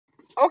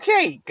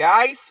Okay,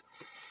 guys,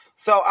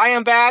 so I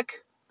am back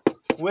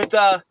with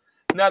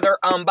another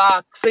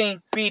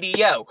unboxing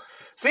video.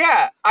 So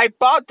yeah, I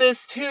bought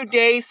this 2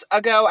 days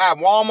ago at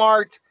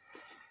Walmart,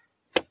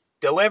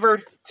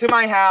 delivered to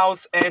my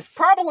house, and it's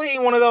probably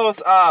one of those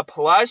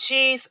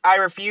plushies I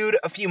reviewed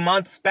a few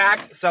months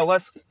back. So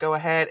let's go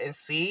ahead and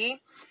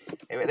see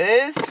if it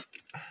is.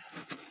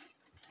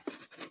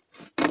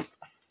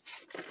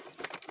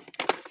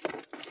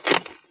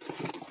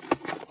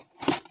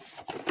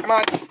 Come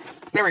on,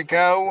 there we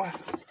go.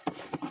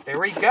 There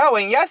we go,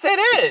 and yes, it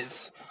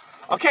is.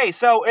 Okay,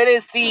 so it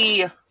is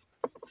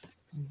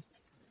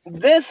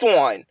this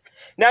one.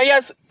 Now,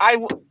 yes,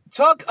 I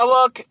took a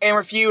look and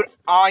reviewed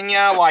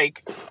Anya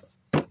like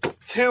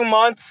 2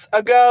 months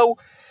ago.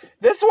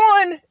 This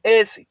one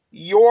is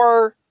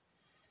Your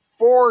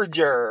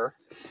Forger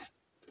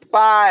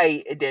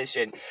Spy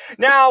Edition.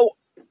 Now,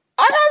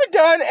 I haven't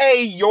done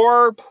a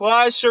Your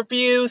Plush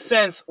review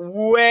since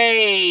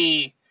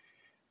way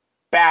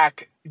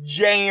back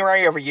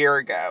January of a year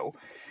ago.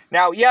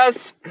 Now,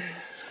 yes,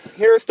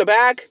 here's the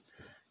back.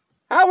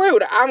 How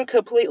rude. I'm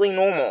completely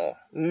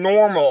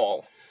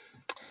normal.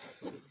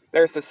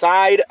 There's the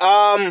side.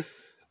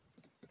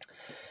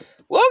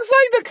 Looks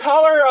like the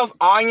color of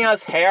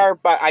Anya's hair,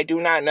 but I do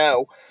not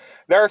know.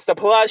 There's the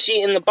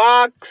plushie in the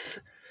box,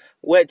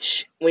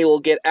 which we will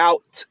get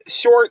out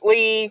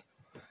shortly.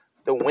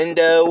 The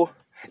window.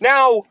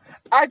 Now,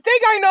 I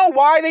think I know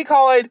why they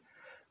call it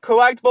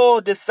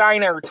Collectible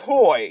Designer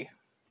Toy.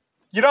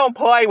 You don't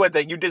play with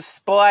it, you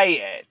display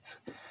it.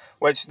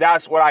 Which,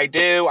 that's what I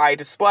do. I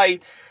display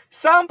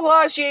some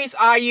plushies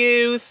I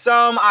use,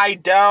 some I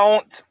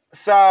don't.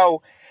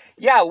 So,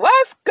 yeah,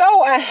 let's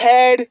go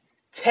ahead,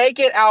 take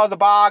it out of the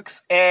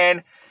box,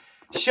 and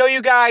show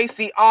you guys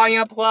the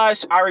Anya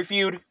plush I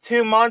reviewed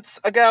 2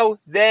 months ago.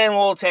 Then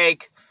we'll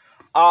take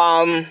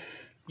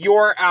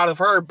Your out of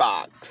her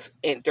box.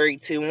 In 3,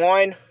 2,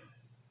 1.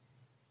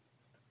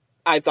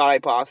 I thought I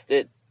paused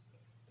it.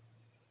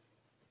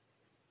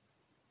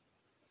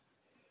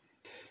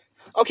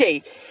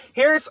 Okay,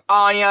 here's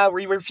Anya.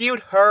 We reviewed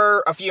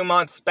her a few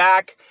months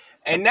back.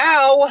 And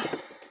now,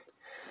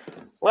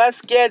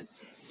 let's get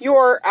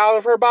Your out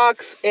of her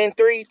box in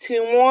 3,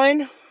 2,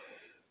 1.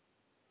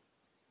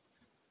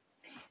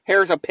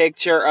 Here's a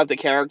picture of the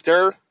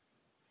character.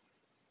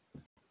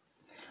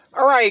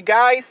 Alright,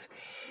 guys.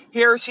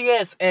 Here she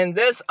is. And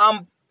this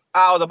out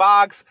of the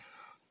box,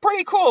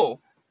 pretty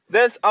cool.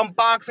 This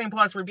unboxing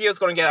plus review is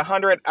going to get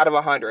 100 out of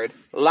 100.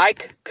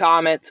 Like,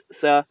 comment,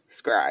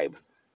 subscribe.